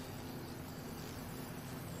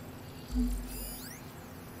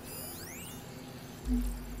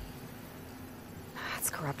 It's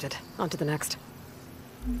corrupted. On to the next.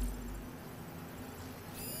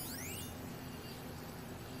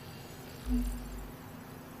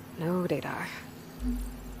 No data.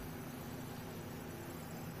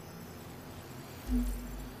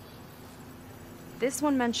 This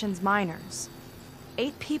one mentions miners.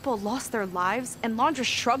 8 people lost their lives, and Laundra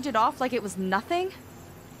shrugged it off like it was nothing?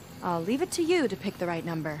 I'll leave it to you to pick the right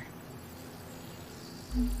number.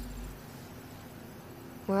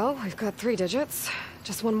 Well, we've got 3 digits.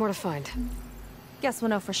 Just one more to find. Guess we'll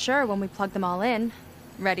know for sure when we plug them all in.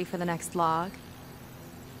 Ready for the next log.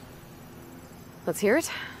 Let's hear it.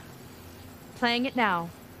 Playing it now.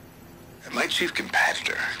 My chief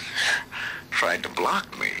competitor tried to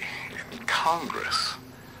block me in Congress.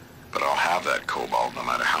 But I'll have that cobalt no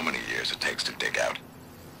matter how many years it takes to dig out.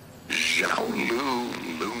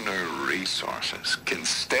 Jiaolu lunar resources can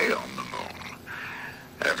stay on the moon.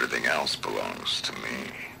 Everything else belongs to me.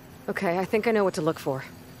 Okay, I think I know what to look for.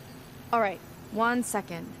 All right, 1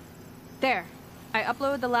 second. There. I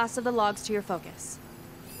uploaded the last of the logs to your focus.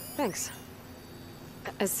 Thanks.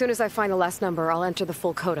 As soon as I find the last number, I'll enter the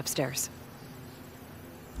full code upstairs.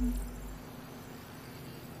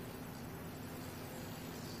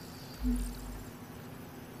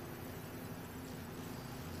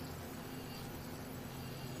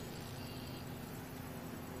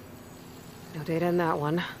 No data in that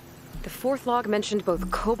one. The fourth log mentioned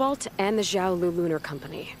both Cobalt and the Xiaolu Lunar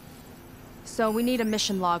Company. So we need a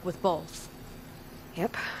mission log with both.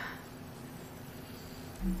 Yep.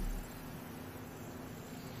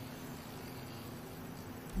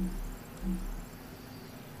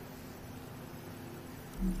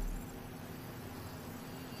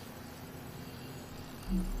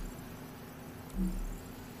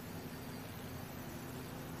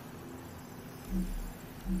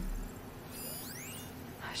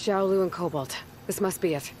 Xiaolu and Cobalt. This must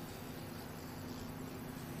be it.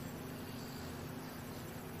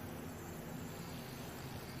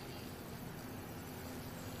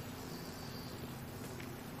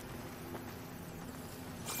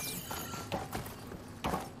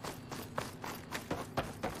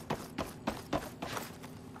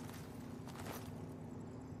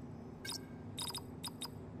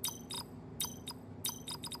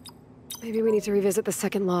 Maybe we need to revisit the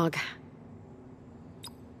second log.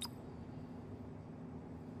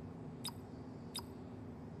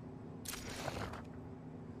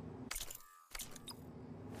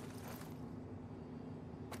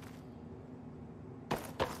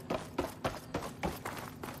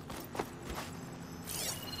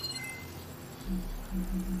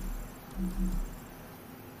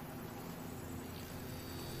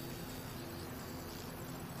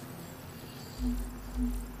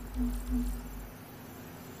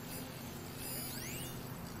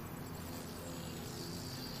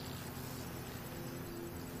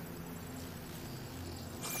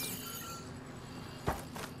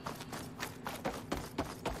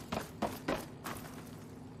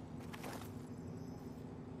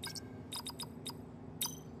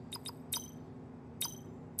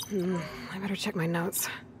 I better check my notes.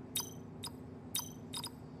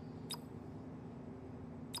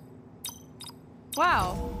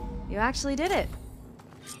 Wow, you actually did it.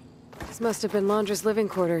 This must have been Londra's living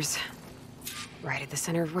quarters. Right at the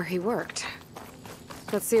center of where he worked.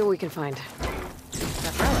 Let's see what we can find.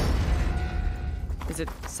 That relic. Is it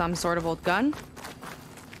some sort of old gun?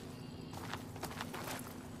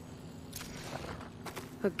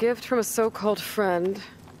 A gift from a so-called friend.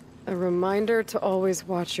 A reminder to always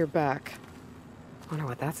watch your back. Wonder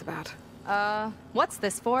what that's about. What's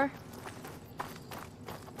this for?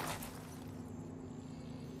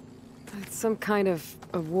 It's some kind of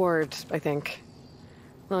award, I think.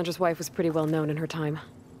 Londra's wife was pretty well known in her time.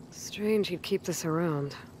 Strange he'd keep this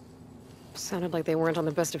around. Sounded like they weren't on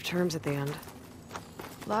the best of terms at the end.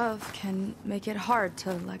 Love can make it hard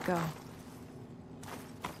to let go.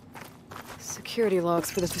 Security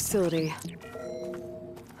logs for the facility.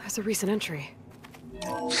 There's a recent entry.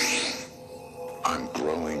 I'm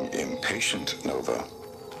growing impatient, Nova.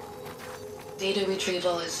 Data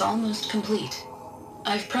retrieval is almost complete.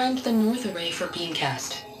 I've primed the north array for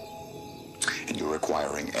beamcast. And you're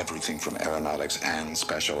acquiring everything from aeronautics and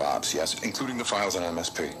special ops, yes? Including the files on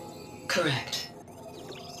MSP. Correct.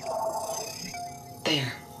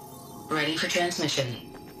 There. Ready for transmission.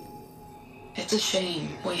 It's a shame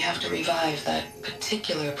we have to revive that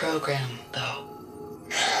particular program, though.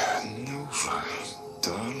 Nova,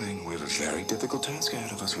 darling, we have a very difficult task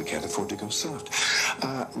ahead of us. We can't afford to go soft.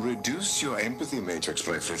 Reduce your empathy matrix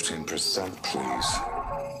by 15%,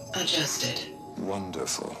 please. Adjusted.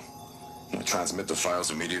 Wonderful. Now transmit the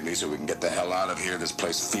files immediately so we can get the hell out of here. This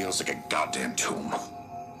place feels like a goddamn tomb.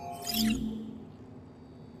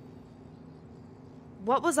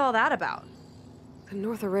 What was all that about? The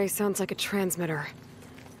north array sounds like a transmitter.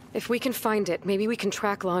 If we can find it, maybe we can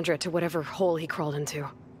track Londra to whatever hole he crawled into.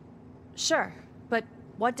 Sure, but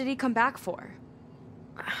what did he come back for?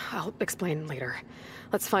 I'll explain later.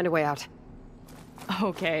 Let's find a way out.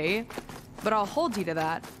 Okay, but I'll hold you to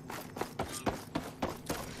that.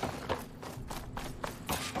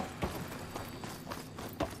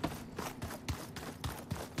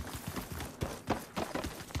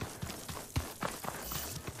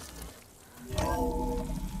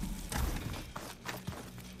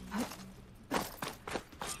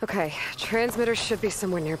 Okay, transmitter should be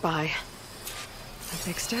somewhere nearby. The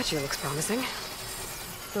big statue looks promising.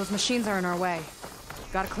 Those machines are in our way.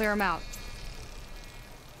 Gotta clear them out.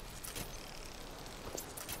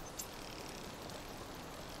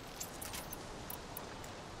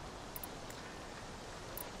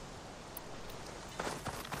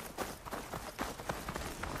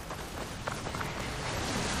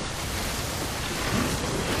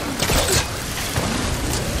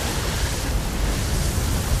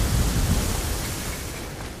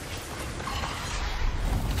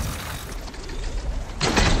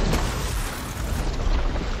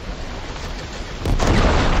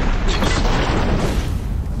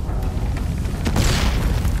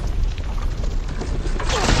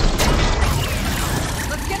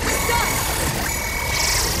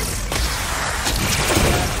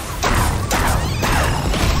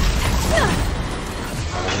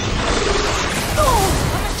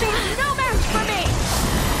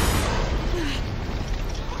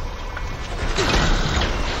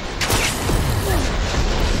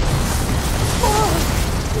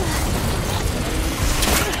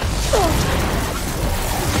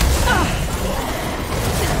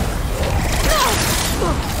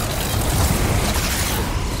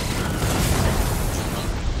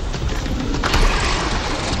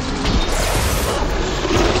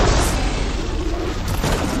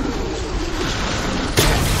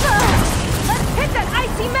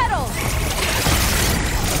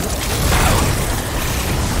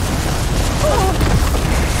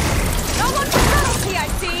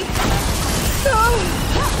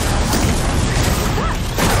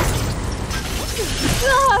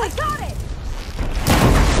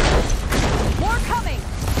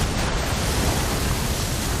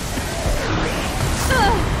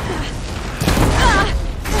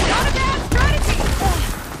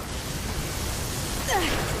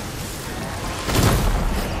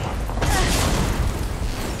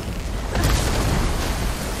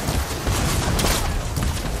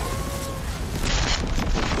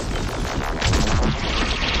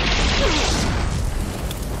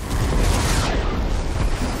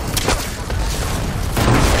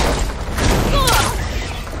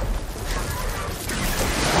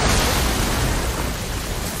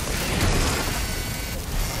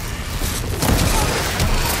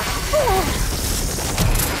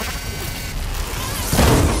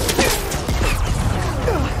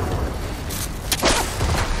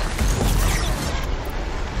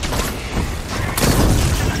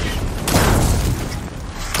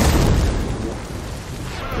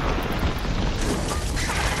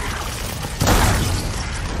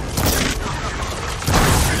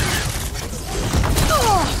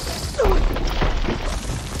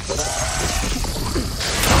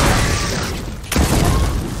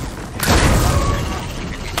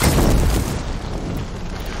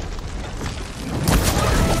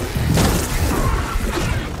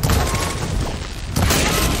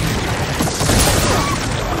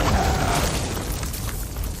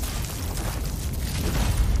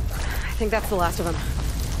 think that's the last of them.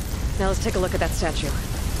 Now let's take a look at that statue.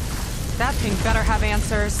 That thing better have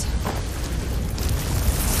answers.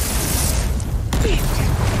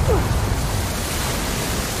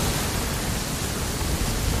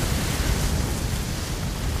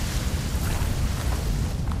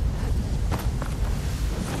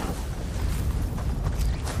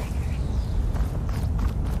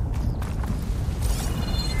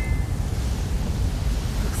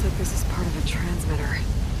 Looks like this is part of a transmitter.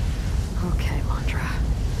 Okay, Landra.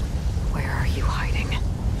 Where are you hiding?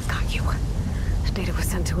 Got you. Data was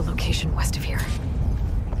sent to a location west of here.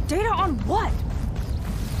 Data on what?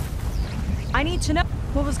 I need to know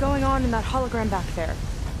what was going on in that hologram back there.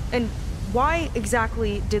 And why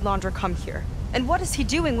exactly did Landra come here? And what is he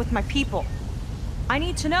doing with my people? I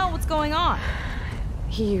need to know what's going on.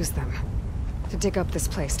 He used them to dig up this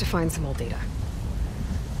place to find some old data.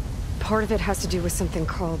 Part of it has to do with something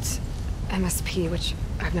called MSP, which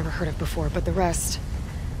I've never heard of before, but the rest...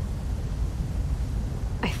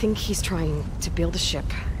 I think he's trying to build a ship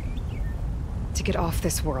to get off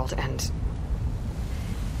this world and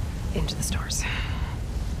into the stars.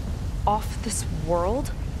 Off this world?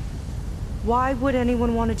 Why would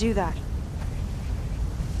anyone want to do that?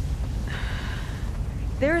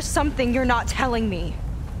 There's something you're not telling me.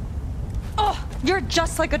 Oh, you're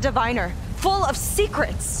just like a diviner, full of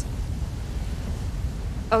secrets.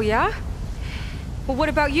 Oh yeah? Well, what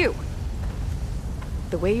about you?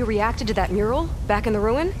 The way you reacted to that mural back in the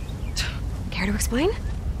ruin? Care to explain?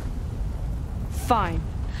 Fine.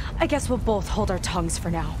 I guess we'll both hold our tongues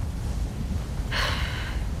for now.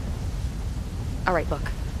 All right,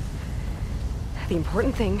 look. The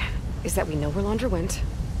important thing is that we know where Landra went,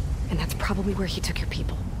 and that's probably where he took your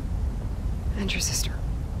people. And your sister.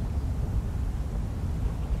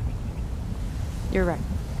 You're right.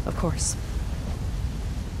 Of course.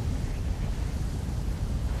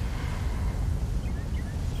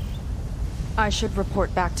 I should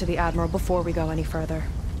report back to the Admiral before we go any further.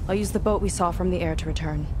 I'll use the boat we saw from the air to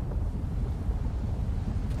return.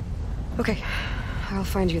 Okay. I'll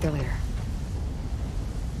find you there later.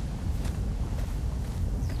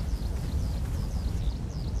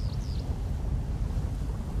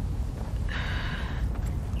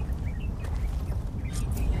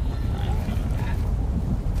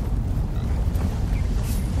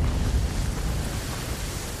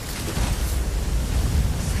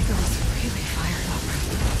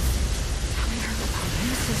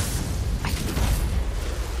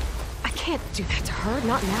 Do that to her?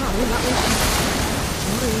 Not now. Not when she's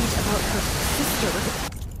worried about her sister.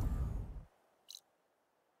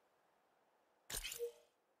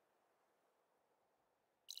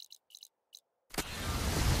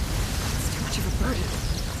 It's too much of a burden,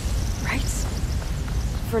 right?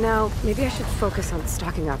 For now, maybe I should focus on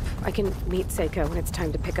stocking up. I can meet Seika when it's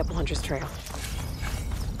time to pick up Landra's trail.